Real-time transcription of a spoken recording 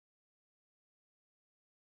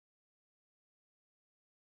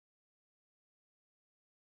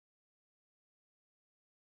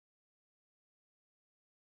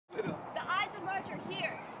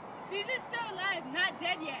alive, not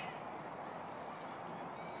dead yet.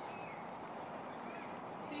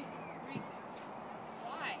 Caesar, read this.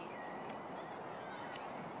 Why?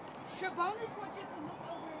 Trebonus wants you to look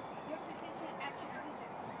over your petition at your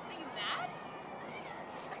leisure. Are you mad?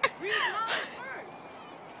 Read mine first.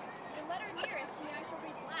 The letter nearest me I shall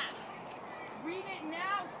read last. Read it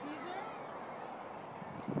now, Caesar.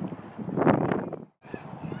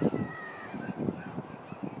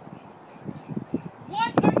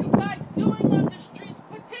 What are you guys doing on the streets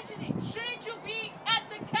petitioning? Shouldn't you be at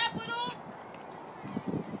the Capitol?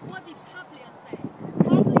 What did Publius say?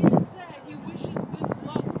 Publius said he wishes good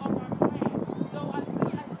luck on our plan, though I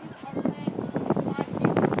feel as if our plan might be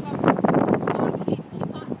discovered. Keep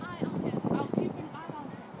an eye on him. I'll keep an eye on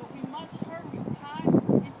him, but we must hurry. Time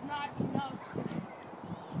is not enough today.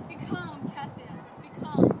 Be calm, Cassius. Be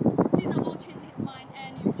calm. Caesar won't change his mind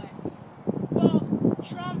anyway. Well,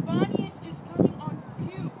 Trombonius is coming on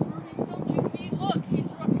cue. Brutus, don't you see? Look,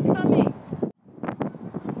 he's coming.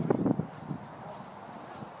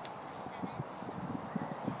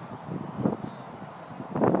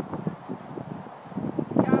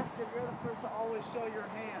 Castor, you're the first to always show your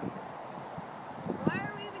hand. Why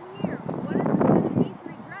are we even here? What does the Senate need to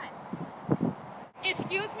redress?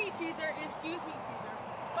 Excuse me, Caesar.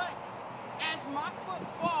 But as my foot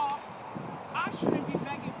fall, I shouldn't be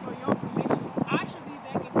begging for your permission. I should be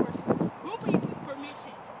begging for Publius's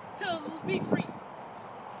permission to be free.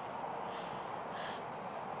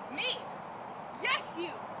 Me? Yes,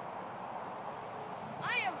 you.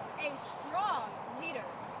 I am a strong leader.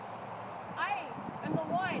 I am the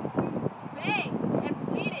one who begged and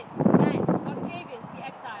pleaded that Octavius be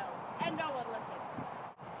exiled, and no one listened.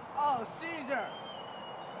 Oh, Caesar!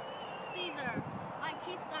 Caesar, I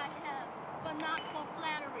kiss thy hand, but not for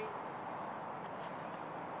flattery.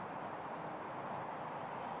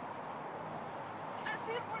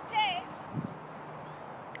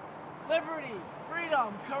 Liberty,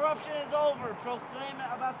 freedom, corruption is over. Proclaim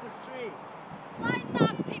it about the streets. Line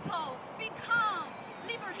up, people! Be calm!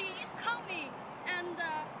 Liberty is coming, and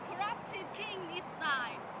the corrupted king is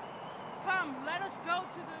died. Come, let us go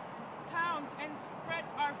to the towns and spread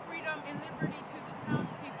our freedom and liberty to the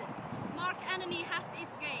townspeople. Mark Antony has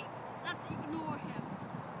escaped. Let's ignore him.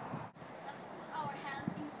 Let's put our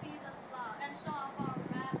hands in Caesar's blood and show off our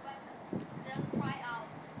red weapons. Then cry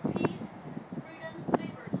out, peace, freedom,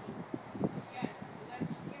 liberty. Yes,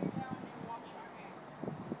 let's get down and wash our hands.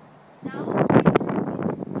 Now Caesar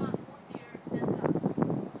is not more feared than dust.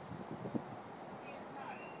 He is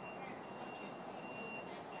not. Hence, don't you see he is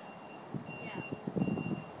dead now? Yeah.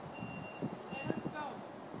 Let us go.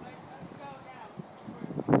 Let us go now.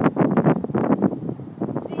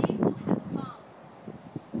 See who has come.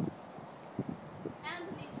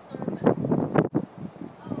 Antony's servant.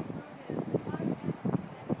 Oh, Brutus, why Antony that he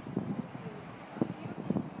told you? A few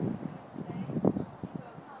things you say, he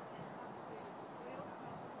will come and talk to you. Will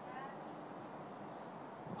come with that?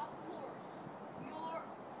 Of course. Your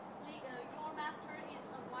master is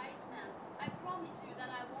a wise man. I promise you that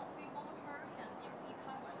we won't hurt him if he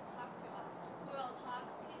comes to talk to us. We'll talk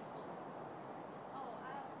peacefully. Oh,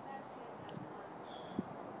 I'll fetch him at once.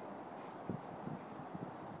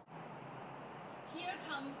 Here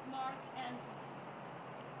comes Mark Antony.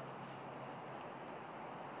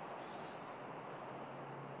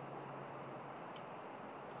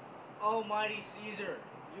 Oh, mighty Caesar,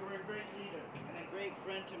 you were a great leader and a great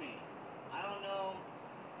friend to me. I don't know,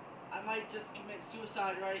 I might just commit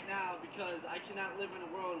suicide right now because I cannot live in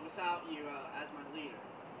a world without you as my leader.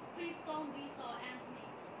 Please don't do so, Antony.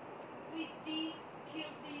 We did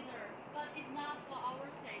kill Caesar, but it's not for our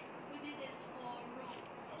sake. We did this for Rome.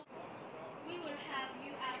 So we would have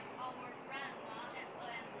you as our friend, not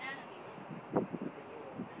an enemy.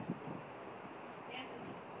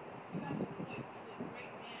 Anthony, you have a voice as a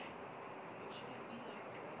great man. It shouldn't be like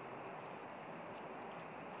this.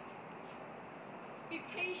 Be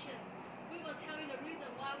patient. We will tell you the reason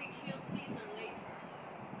why we killed Caesar later.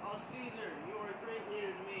 Oh, Caesar, you were a great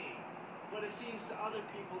leader to me, but it seems to other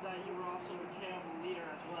people that you were also a terrible leader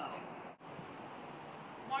as well.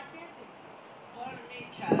 Mark Antony. Pardon me,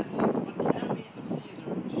 Cassius, but the enemies of Caesar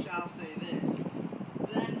shall say this.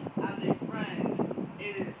 Then, as a friend,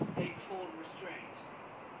 it is a cold restraint.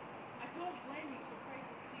 I don't blame you for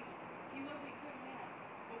praising Caesar. He was a good man.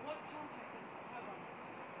 But what compact does this have on us?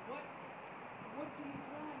 What do you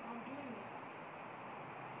plan on doing with us?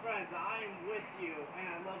 Friends, I am with you, and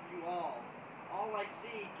I love you all. All I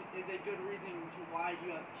seek is a good reason to why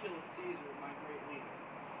you have killed Caesar, my great leader.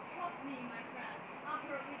 Trust me, my friend.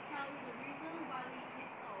 After we tell you the reason why we did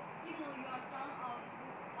so, even though you are son of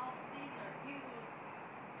Caesar, you will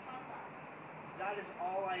trust us. That is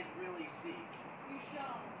all I really seek. You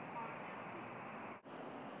shall.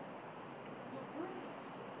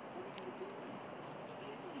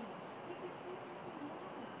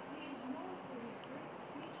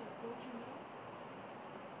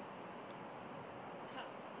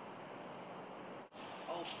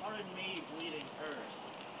 Oh, pardon me, bleeding earth,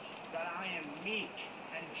 that I am meek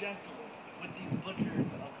and gentle with these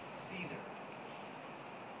butchers of Caesar.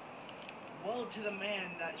 Woe to the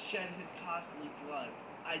man that shed his costly blood.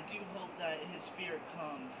 I do hope that his spirit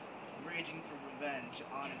comes, raging for revenge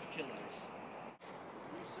on his killers.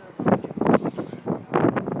 You serve I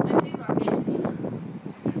do, Mark Antony.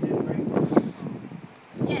 Caesar did bring me.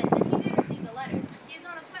 Yes, and he did receive the letters. He is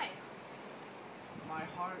on his way. My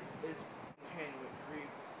heart is pained with grief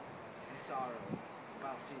and sorrow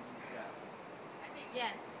about Caesar's death.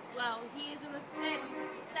 Yes, well, he is within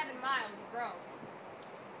 7 miles of Rome.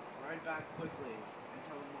 Ride back quickly and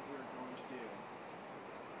tell him what we are going to do.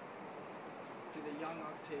 To the young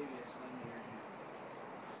Octavius, lend me your hand.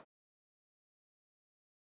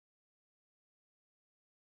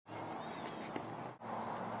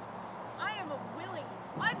 I am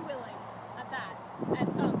unwilling at that, at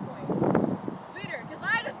some point. Leader, because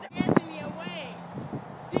I just handed me away.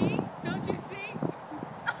 See? Don't you see?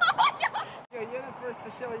 Oh my god! Yeah, you're the first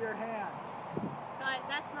to show your hands. But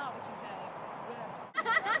that's not what you said.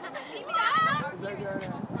 Keep it up.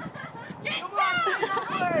 Get Come down! on, say that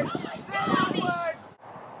word! Say that word!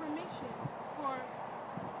 Permission for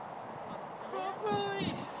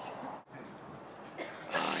police.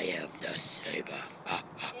 I am the saber. It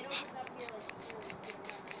opens up here like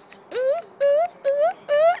Ooh, ooh, ooh,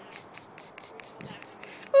 ooh.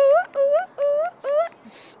 Ooh, ooh, ooh, ooh.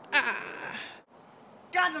 Ah.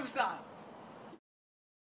 Gangnam Style!